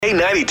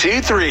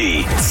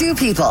K92-3. Two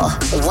people,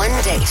 one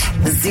date,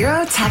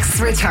 0 texts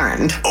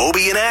returned.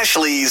 Obie and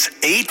Ashley's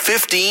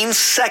 8:15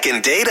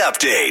 second date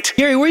update.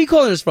 Gerry, where are you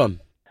calling us from?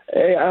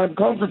 Hey, I'm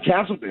calling from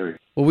Castleberry.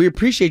 Well, we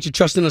appreciate you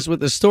trusting us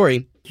with this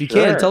story. If you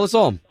can, tell us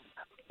all.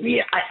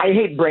 Yeah, I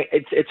hate brain.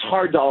 It's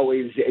hard to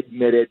always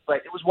admit it, but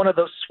it was one of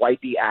those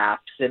swipey apps,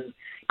 and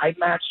I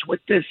matched with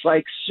this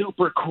like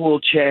super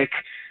cool chick,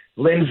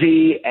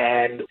 Lindsey,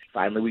 and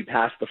finally we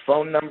passed the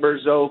phone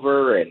numbers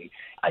over, and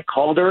I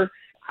called her.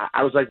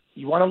 I was like,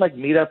 "You want to like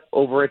meet up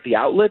over at the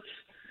outlets?"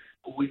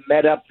 We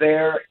met up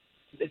there.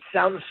 It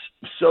sounds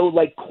so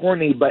like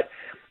corny, but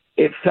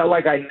it felt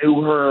like I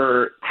knew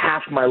her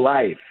half my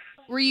life.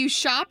 Were you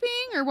shopping,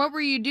 or what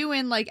were you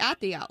doing like at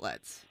the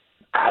outlets?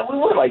 We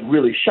weren't like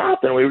really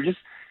shopping. We were just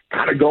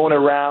kind of going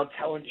around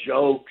telling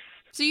jokes.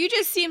 So you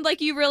just seemed like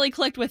you really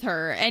clicked with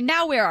her. And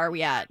now where are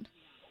we at?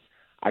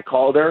 I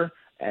called her,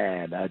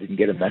 and I didn't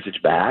get a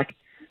message back.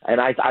 And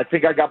I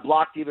think I got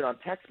blocked even on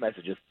text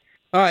messages.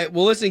 All right.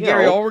 Well, listen,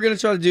 Gerry, all we're going to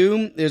try to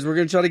do is we're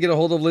going to try to get a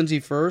hold of Lindsey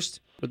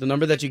first with the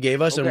number that you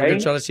gave us, and we're going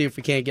to try to see if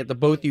we can't get the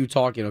both of you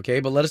talking, okay?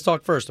 But let us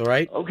talk first, all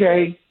right?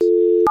 Okay.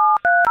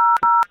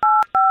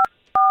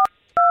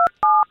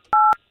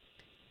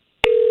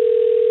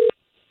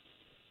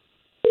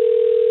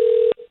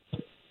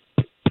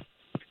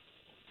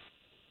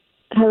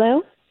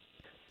 Hello?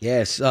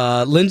 Yes.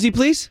 Lindsey,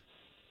 please?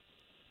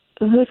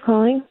 Who's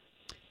calling?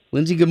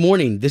 Lindsey, good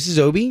morning. This is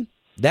Obie.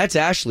 That's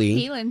Ashley.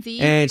 Hey, Lindsey.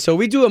 And so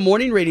we do a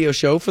morning radio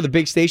show for the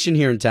big station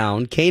here in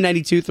town,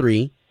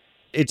 K92-3.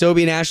 It's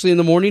Obie and Ashley in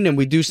the morning, and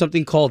we do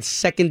something called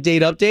Second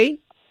Date Update.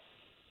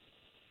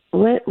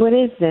 What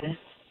is this?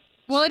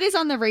 Well, it is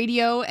on the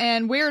radio,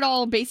 and where it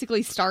all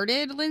basically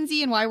started,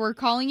 Lindsey, and why we're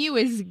calling you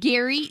is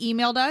Gerry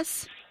emailed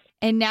us,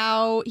 and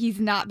now he's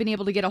not been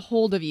able to get a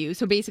hold of you.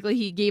 So basically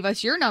he gave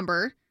us your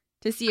number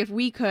to see if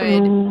we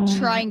could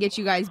try and get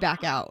you guys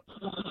back out.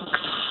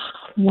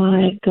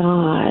 My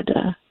God.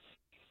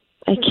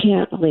 I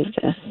can't believe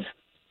this.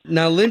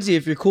 Now, Lindsey,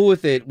 if you're cool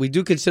with it, we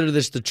do consider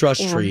this the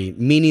trust tree,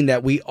 meaning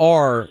that we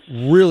are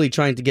really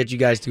trying to get you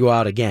guys to go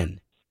out again.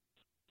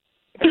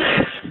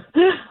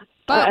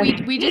 But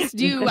we just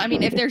do, I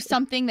mean, if there's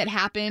something that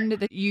happened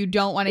that you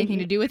don't want anything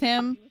to do with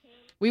him,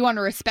 we want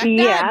to respect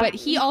that, but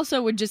he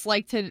also would just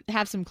like to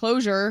have some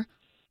closure.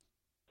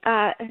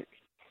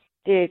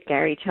 Did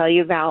Gerry tell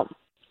you about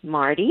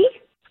Marty?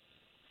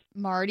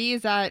 Marty,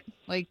 is that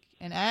like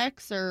an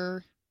ex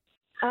or?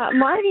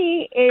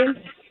 Marty is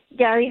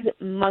Gary's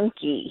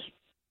monkey.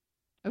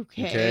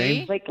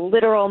 Okay. Like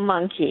literal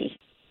monkey.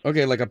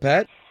 Okay, like a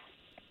pet?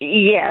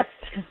 Yes.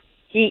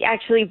 He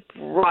actually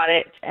brought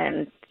it,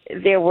 and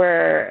there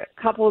were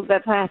couples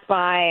that passed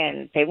by,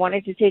 and they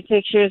wanted to take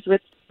pictures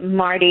with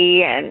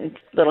Marty, and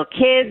little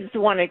kids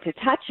wanted to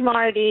touch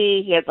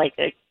Marty. He had like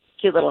a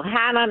cute little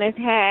hat on his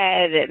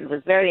head and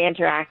was very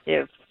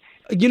interactive.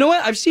 You know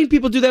what? I've seen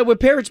people do that with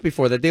parrots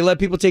before, that they let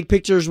people take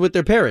pictures with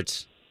their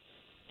parrots.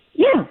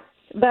 Yeah,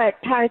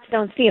 but parrots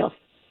don't steal.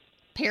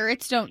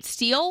 Parrots don't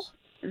steal?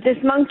 This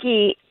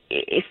monkey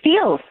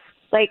steals.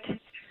 Like,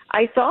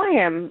 I saw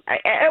him.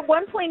 At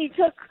one point, he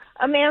took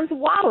a man's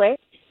wallet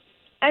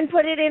and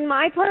put it in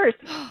my purse.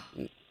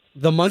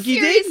 The monkey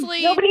Seriously?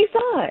 did? Nobody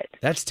saw it.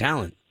 That's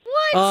talent.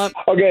 What?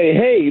 Okay,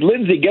 hey,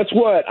 Lindsey, guess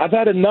what? I've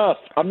had enough.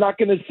 I'm not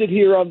going to sit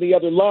here on the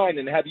other line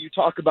and have you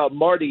talk about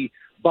Marty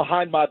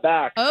behind my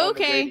back.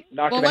 Okay.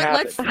 Not well, going to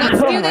happen. let's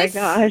do Oh, my this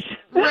gosh.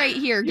 right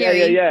here,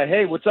 Gerry. Yeah.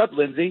 Hey, what's up,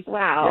 Lindsey?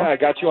 Wow. Yeah, I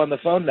got you on the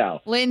phone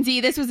now.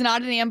 Lindsey, this was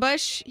not an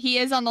ambush. He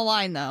is on the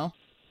line, though.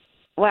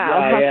 Wow, Yeah,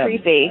 I how am.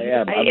 creepy. I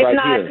am. I'm It's right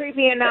not here.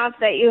 creepy enough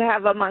that you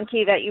have a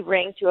monkey that you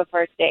bring to a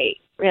first date,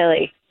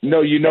 really.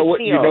 No, you know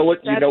what? You know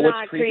what? You That's know what's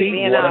not creepy? creepy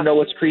You want to enough. know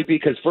what's creepy?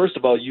 Because first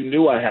of all, you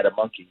knew I had a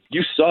monkey.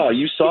 You saw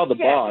the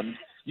Yeah. bond.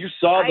 You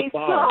saw the I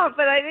bond. saw,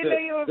 but I didn't know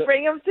you would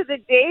bring him to the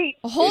date.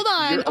 Hold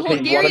on. you're- okay, Hold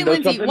you Gerry wanna and know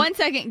Lindsey. something? 1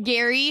 second,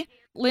 Gerry.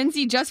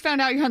 Lindsey just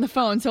found out you're on the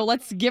phone, so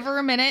let's give her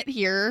a minute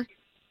here.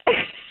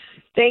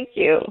 Thank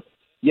you.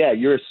 Yeah,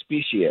 you're a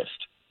speciest.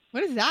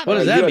 What does that What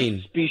mean? does that You're a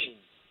mean?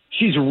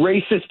 She's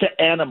racist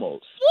to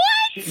animals.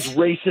 What? She's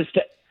racist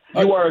to.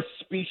 You are a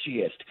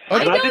speciest. I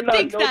And don't did not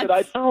think know that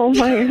that's- Oh,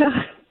 my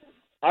God.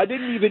 I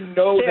didn't even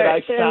know There- that I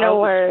there are found no a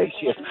words.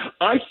 speciest.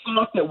 I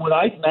thought that when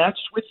I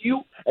matched with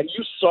you and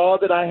you saw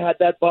that I had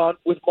that bond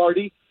with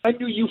Marty, I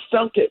knew you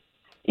felt it.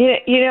 You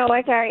know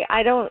what, Gary?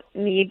 I don't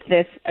need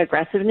this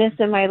aggressiveness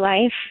in my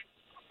life.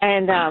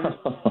 And,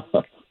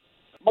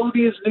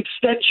 Marty is an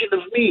extension of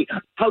me.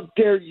 How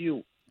dare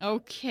you?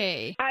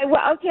 Okay.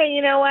 okay,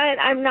 you know what?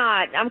 I'm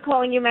not. I'm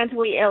calling you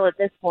mentally ill at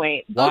this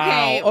point. Wow.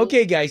 Okay.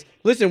 Okay, guys.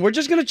 Listen, we're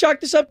just going to chalk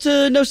this up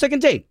to no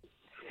second date.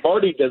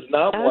 Marty does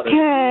not want to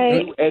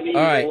Okay. see you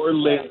All right. anymore,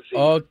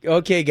 Lindsey.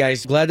 Okay,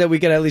 guys. Glad that we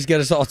could at least get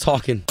us all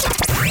talking.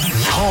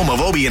 Home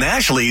of Obie and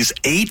Ashley's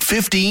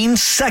 8:15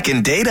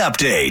 second date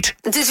update.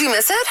 Did you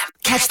miss it?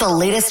 Catch the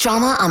latest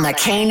drama on the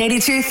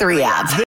K82 3 app.